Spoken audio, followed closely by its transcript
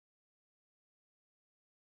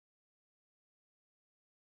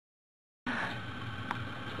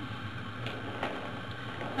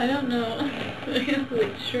I don't know. I have to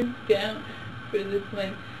like shrink down for this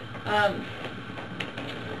one.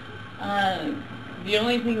 The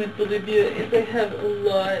only thing with Bolivia is I have a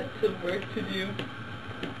lot of work to do.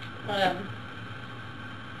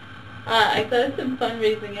 I thought of some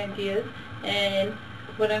fundraising ideas, and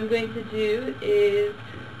what I'm going to do is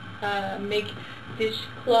make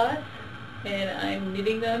dishcloths, and I'm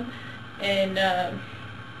knitting them, and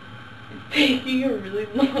it's taking a really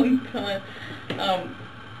long time.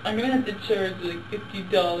 I'm going to have to charge like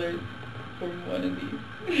 $50 for one of these,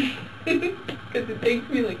 because it takes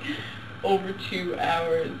me like over 2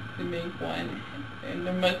 hours to make one, and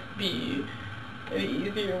there must be an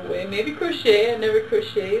easier way. Maybe crochet. I never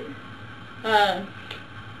crocheted.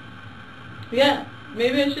 Yeah,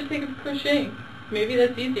 maybe I should take up crocheting. Maybe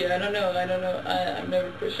that's easier. I don't know. I've never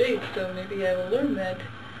crocheted, so maybe I will learn that,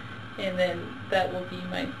 and then that will be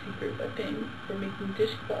my secret weapon for making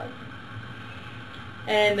dishcloths.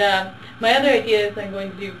 And my other idea is I'm going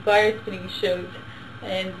to do fire spinning shows,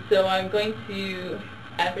 and so I'm going to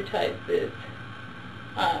advertise this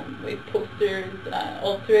with posters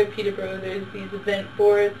all throughout Peterborough. There's these event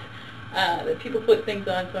boards that people put things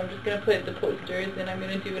on, so I'm just going to put the posters, and I'm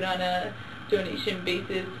going to do it on a donation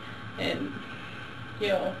basis, and you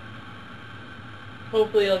know,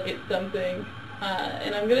 hopefully I'll get something.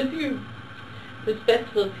 And I'm going to do, there's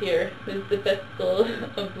festivals here. There's the Festival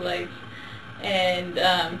of Life, and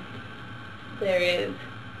there is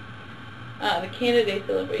the Canada Day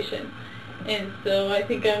celebration. And so I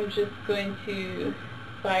think I'm just going to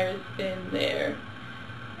fire spin there,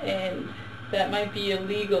 and that might be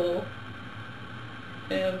illegal,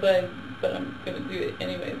 but I'm going to do it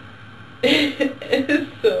anyways.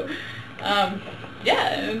 So,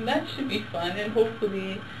 yeah, and that should be fun, and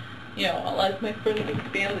hopefully, you know, I'll ask my friends and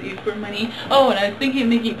family for money. Oh, and I was thinking of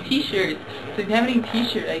making t-shirts, so if you have any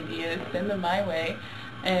t-shirt ideas, send them my way,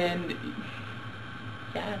 and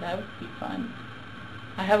yeah, that would be fun.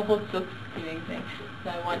 I have a whole silk screening thing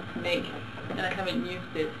that I want to make, and I haven't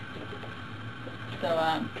used it. So,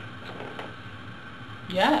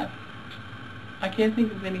 yeah, I can't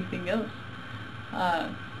think of anything else.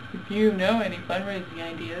 If you know any fundraising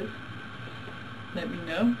ideas, let me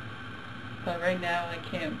know. But right now, I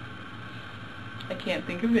can't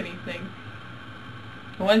think of anything.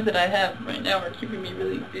 The ones that I have right now are keeping me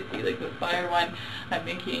really busy. Like the fire one, I'm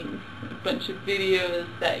making a bunch of videos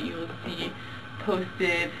that you'll see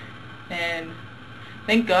posted, and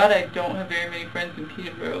thank God I don't have very many friends in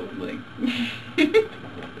Peterborough. Like,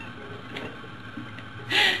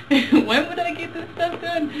 when would I get this stuff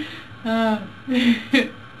done?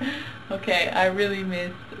 Okay, I really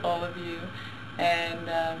missed all of you, and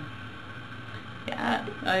yeah,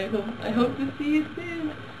 I hope to see you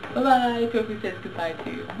soon. Bye bye. Tofu says goodbye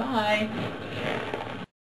too. Bye.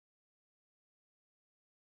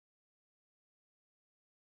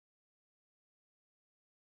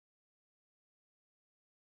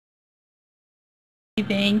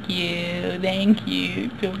 Thank you.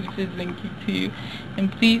 Tofu says thank you too.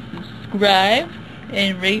 And please subscribe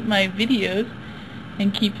and rate my videos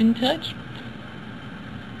and keep in touch.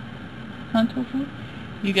 Huh, Tofu?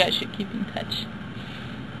 You guys should keep in touch.